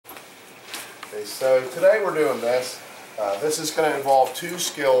Okay, so today we're doing this. This is going to involve two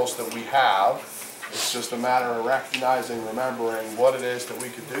skills that we have. It's just a matter of recognizing, remembering what it is that we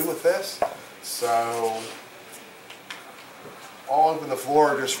could do with this. So I'll open the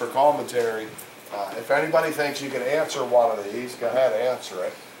floor just for commentary. If anybody thinks you can answer one of these, go ahead and answer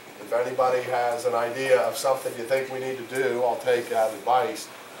it. If anybody has an idea of something you think we need to do, I'll take advice.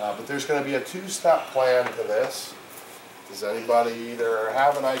 But there's going to be a two-step plan to this. Does anybody either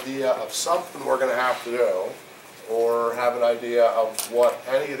have an idea of something we're going to have to do, or have an idea of what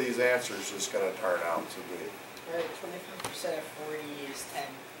any of these answers is going to turn out to be? All right, 25% of 40 is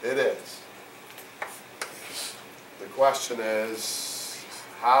 10. It is. The question is,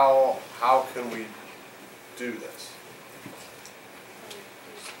 how can we do this?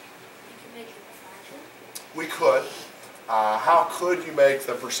 We could. How could you make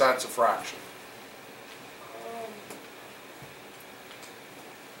the percents a fraction?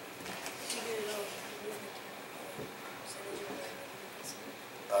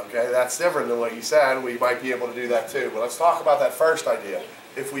 Okay, that's different than what you said. We might be able to do that too. But let's talk about that first idea.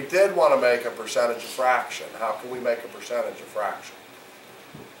 If we did want to make a percentage of fraction, how can we make a percentage of fraction?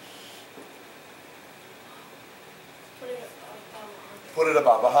 Put it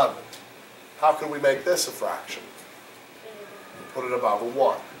above 100. How can we make this a fraction? Put it above a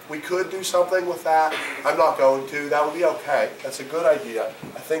 1. We could do something with that. I'm not going to. That would be okay. That's a good idea.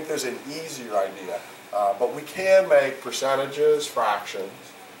 I think there's an easier idea. But we can make percentages fractions.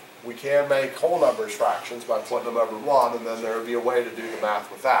 We can make whole numbers fractions by putting them over 1, and then there would be a way to do the math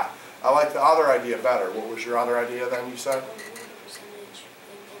with that. I like the other idea better. What was your other idea then, you said?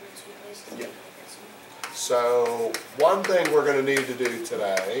 Yeah. So one thing we're going to need to do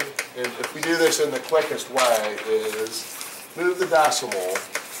today, and if we do this in the quickest way, is move the decimal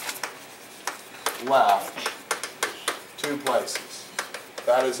left 2 places.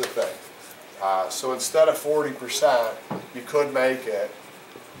 That is a thing. So instead of 40%, you could make it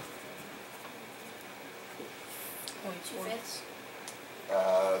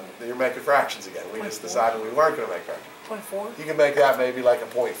 0.2. You're making fractions again. We just decided we weren't going to make fractions. 0.4? You can make that maybe like a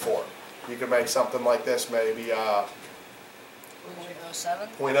 0.4. You can make something like this maybe 0.07?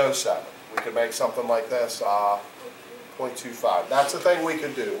 0.07. We could make something like this 0.25. That's the thing we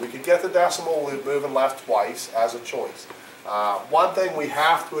could do. We could get the decimal loop moving left twice as a choice. One thing we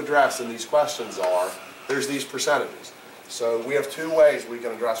have to address in these questions are, there's these percentages. So we have two ways we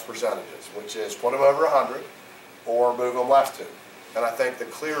can address percentages, which is put them over 100 or move them left 2. And I think the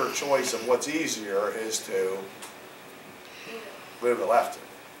clearer choice of what's easier is to move it left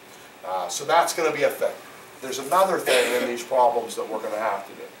 2. So that's going to be a thing. There's another thing in these problems that we're going to have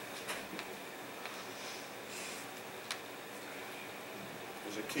to do.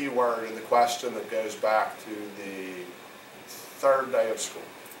 There's a key word in the question that goes back to the third day of school.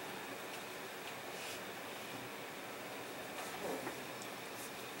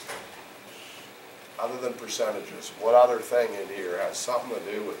 Other than percentages, what other thing in here has something to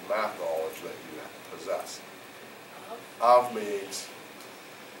do with math knowledge that you possess? Of means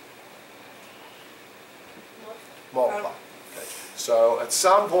multiply. Okay. So at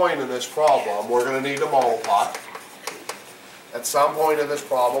some point in this problem, we're going to need to multiply. At some point in this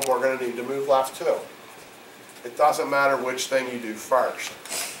problem, we're going to need to move left 2. It doesn't matter which thing you do first.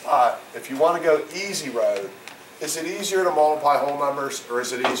 But if you want to go easy road, is it easier to multiply whole numbers or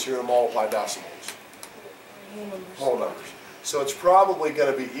is it easier to multiply decimals? Whole numbers. Whole numbers. So it's probably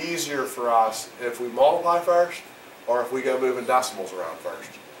going to be easier for us if we multiply first or if we go moving decimals around first.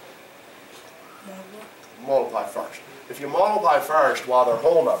 Multiply first. If you multiply first while they're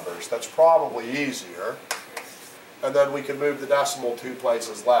whole numbers, that's probably easier. And then we can move the decimal 2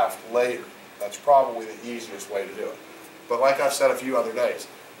 places left later. That's probably the easiest way to do it. But like I've said a few other days,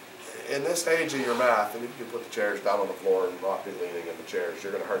 in this stage of your math, and if you can put the chairs down on the floor and not be leaning in the chairs,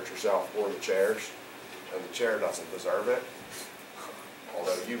 you're going to hurt yourself or the chairs, and the chair doesn't deserve it,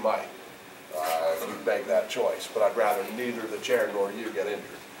 although you might if you make that choice. But I'd rather neither the chair nor you get injured.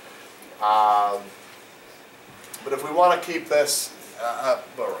 But if we want to keep this,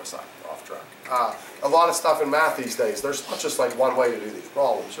 off track. A lot of stuff in math these days, there's not just like one way to do these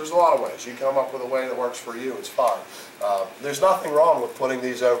problems. There's a lot of ways. You come up with a way that works for you, it's fine. There's nothing wrong with putting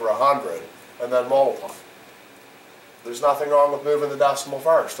these over 100 and then multiplying. There's nothing wrong with moving the decimal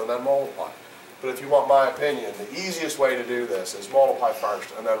first and then multiplying. But if you want my opinion, the easiest way to do this is multiply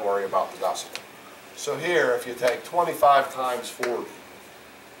first and then worry about the decimal. So here, if you take 25 times 40,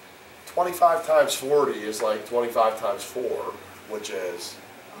 25 times 40 is like 25 times 4, which is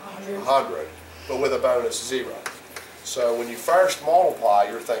 100, but with a bonus 0. So when you first multiply,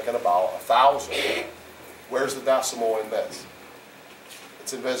 you're thinking about 1,000. Where's the decimal in this?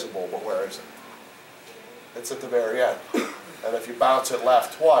 It's invisible, but where is it? It's at the very end. And if you bounce it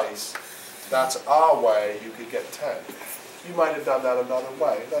left twice, that's a way you could get 10. You might have done that another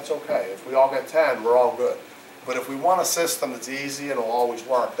way. That's okay. If we all get 10, we're all good. But if we want a system that's easy and will always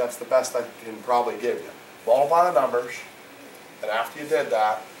work, that's the best I can probably give you. Multiply the numbers, and after you did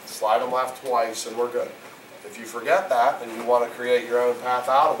that, slide them left twice, and we're good. If you forget that and you want to create your own path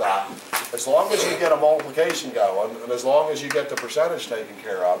out of that, as long as you get a multiplication going, and as long as you get the percentage taken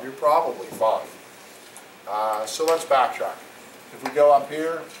care of, you're probably fine. So let's backtrack. If we go up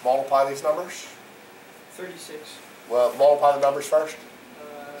here, multiply these numbers. 36. Well, multiply the numbers first.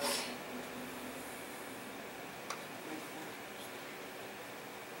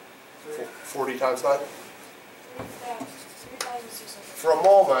 40 times 9. 3,600. For a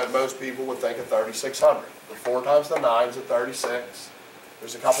moment, most people would think of 3,600. But 4 times the 9 is at 36.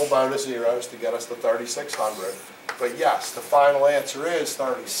 There's a couple bonus zeros to get us to 3,600. But yes, the final answer is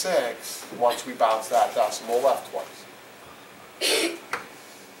 36 once we bounce that decimal left twice.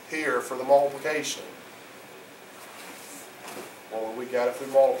 Here, for the multiplication, what would we get if we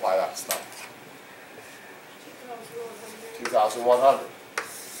multiply that stuff? 2,100.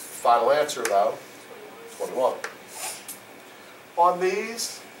 Final answer, though, 21. On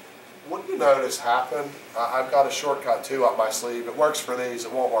these, what do you notice happened? I've got a shortcut, too, up my sleeve. It works for these.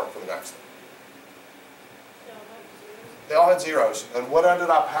 It won't work for the next one. They all had zeros. And what ended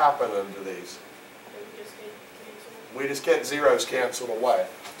up happening to these? We just get zeros canceled away.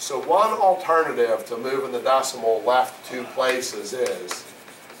 So one alternative to moving the decimal left 2 places is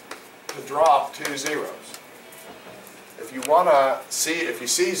to drop 2 zeros. If you want to see, if you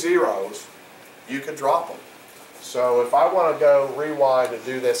see zeros, you can drop them. So if I want to go rewind and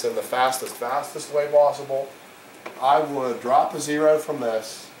do this in the fastest way possible, I would drop a 0 from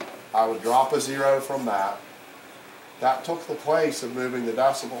this. I would drop a 0 from that. That took the place of moving the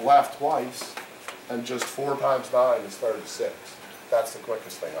decimal left twice, and just 4 times 9 is 36. That's the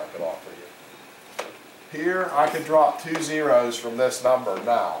quickest thing I could offer you. Here, I could drop 2 zeros from this number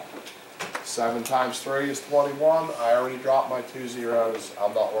now. 7 times 3 is 21. I already dropped my 2 zeros.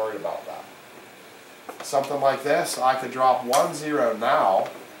 I'm not worried about that. Something like this, I could drop 1 0 now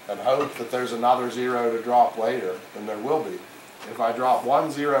and hope that there's another 0 to drop later, and there will be. If I drop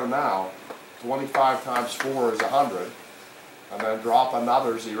 1 0 now, 25 times 4 is 100, and then drop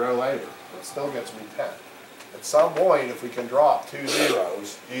another 0 later. It still gets me 10. At some point, if we can drop 2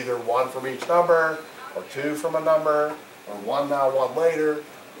 zeros, either 1 from each number, or 2 from a number, or 1 now, 1 later,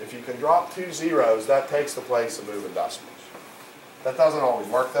 if you can drop 2 zeros, that takes the place of moving decimals. That doesn't always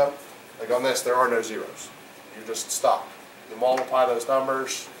work though. Like on this, there are no zeros. You're just stuck. You multiply those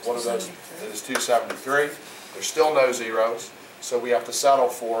numbers, one of those is 273. There's still no zeros, so we have to settle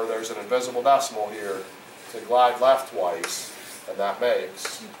for, there's an invisible decimal here to glide left twice, and that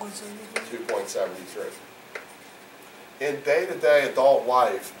makes 2.73. In day-to-day adult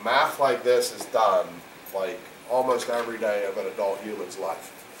life, math like this is done like almost every day of an adult human's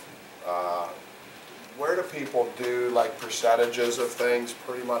life. Where do people do like percentages of things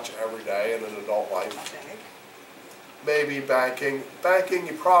pretty much every day in an adult life? Maybe banking. Banking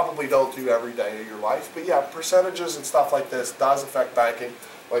you probably don't do every day of your life, but yeah, percentages and stuff like this does affect banking.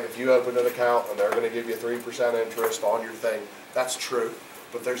 Like if you open an account and they're going to give you 3% interest on your thing, that's true.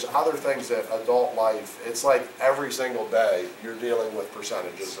 But there's other things that adult life, it's like every single day you're dealing with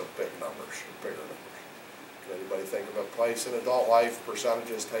percentages of big numbers, bigger numbers. Can anybody think of a place in adult life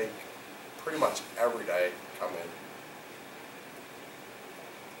percentages take pretty much every day come in?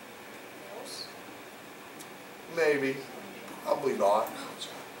 Maybe, probably not.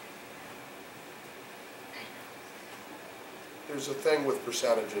 There's a thing with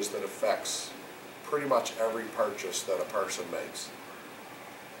percentages that affects pretty much every purchase that a person makes.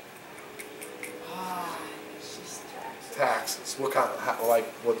 Taxes. What kind of, like,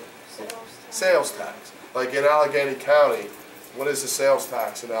 what? Sales tax. Like in Allegheny County, what is the sales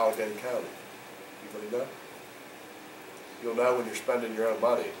tax in Allegheny County? Anybody know? You'll know when you're spending your own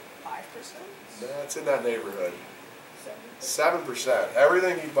money. 5%? That's in that neighborhood. 7%.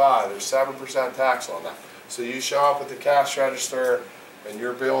 Everything you buy, there's 7% tax on that. So you show up at the cash register and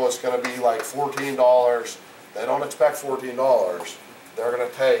your bill is going to be like $14. They don't expect $14. They're going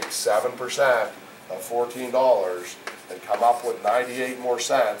to take 7% of $14 and come up with 98 more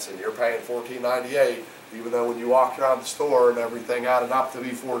cents, and you're paying $14.98, even though when you walk around the store and everything added up to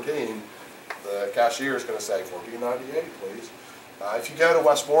be 14, the cashier is going to say $14.98, please. If you go to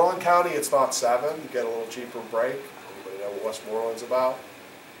Westmoreland County, it's not 7. You get a little cheaper break. Anybody know what Westmoreland's about?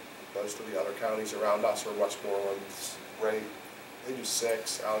 Most of the other counties around us are Westmoreland's rate. They do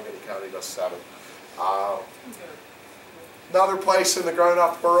 6. Allegheny County does 7. Another place in the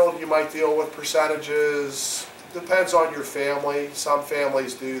grown-up world, you might deal with percentages. Depends on your family. Some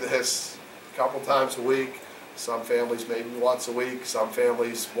families do this a couple times a week. Some families maybe once a week. Some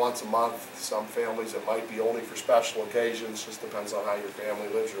families once a month. Some families it might be only for special occasions. Just depends on how your family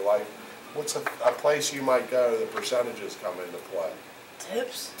lives your life. What's a place you might go the percentages come into play?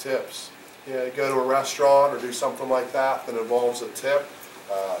 Tips? Tips. Yeah, you go to a restaurant or do something like that that involves a tip.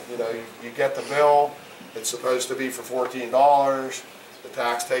 You know, you get the bill. It's supposed to be for $14. The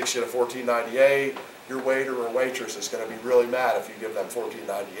tax takes you to $14.98. Your waiter or waitress is going to be really mad if you give them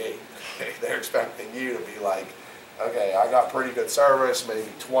 $14.98. They're expecting you to be like, okay, I got pretty good service, maybe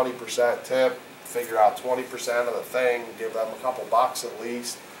 20% tip, figure out 20% of the thing, give them a couple bucks at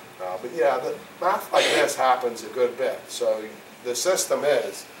least. But yeah, the math like this happens a good bit. So the system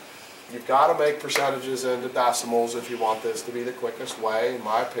is, you've got to make percentages into decimals if you want this to be the quickest way, in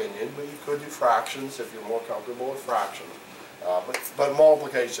my opinion, but you could do fractions if you're more comfortable with fractions. But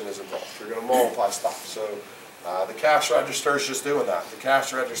multiplication is involved. You're going to multiply stuff. So the cash register is just doing that. The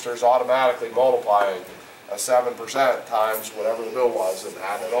cash register is automatically multiplying a 7% times whatever the bill was and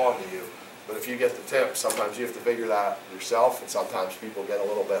adding it on to you. But if you get the tip, sometimes you have to figure that yourself, and sometimes people get a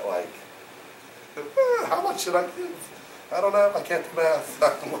little bit like, how much should I give? I don't know, I can't do math.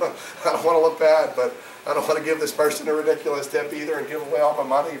 I don't want to look bad, but I don't want to give this person a ridiculous tip either and give away all my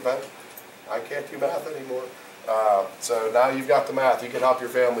money, but I can't do math anymore. So now you've got the math. You can help your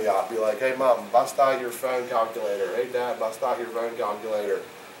family out. Be like, hey mom, bust out your phone calculator. Hey dad, bust out your phone calculator.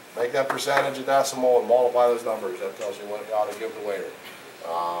 Make that percentage a decimal and multiply those numbers. That tells you what you ought to give the waiter.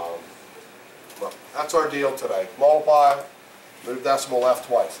 Well, that's our deal today. Multiply, move decimal left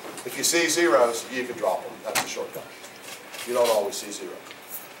twice. If you see zeros, you can drop them. That's a shortcut. You don't always see zero.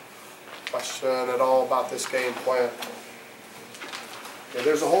 Question at all about this game plan? Okay,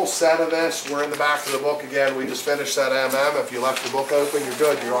 there's a whole set of this. We're in the back of the book again. We just finished set MM. If you left the book open, you're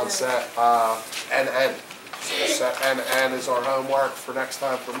good. You're on set NN. So set NN is our homework for next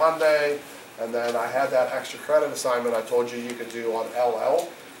time for Monday. And then I had that extra credit assignment I told you could do on LL.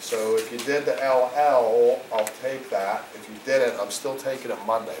 So if you did the LL, I'll take that. If you didn't, I'm still taking it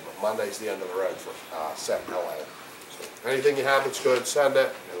Monday. But Monday's the end of the road for set LL. Anything you have that's good, send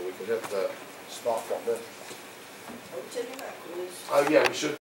it, and we can hit the stop on this. Oh, yeah, we should.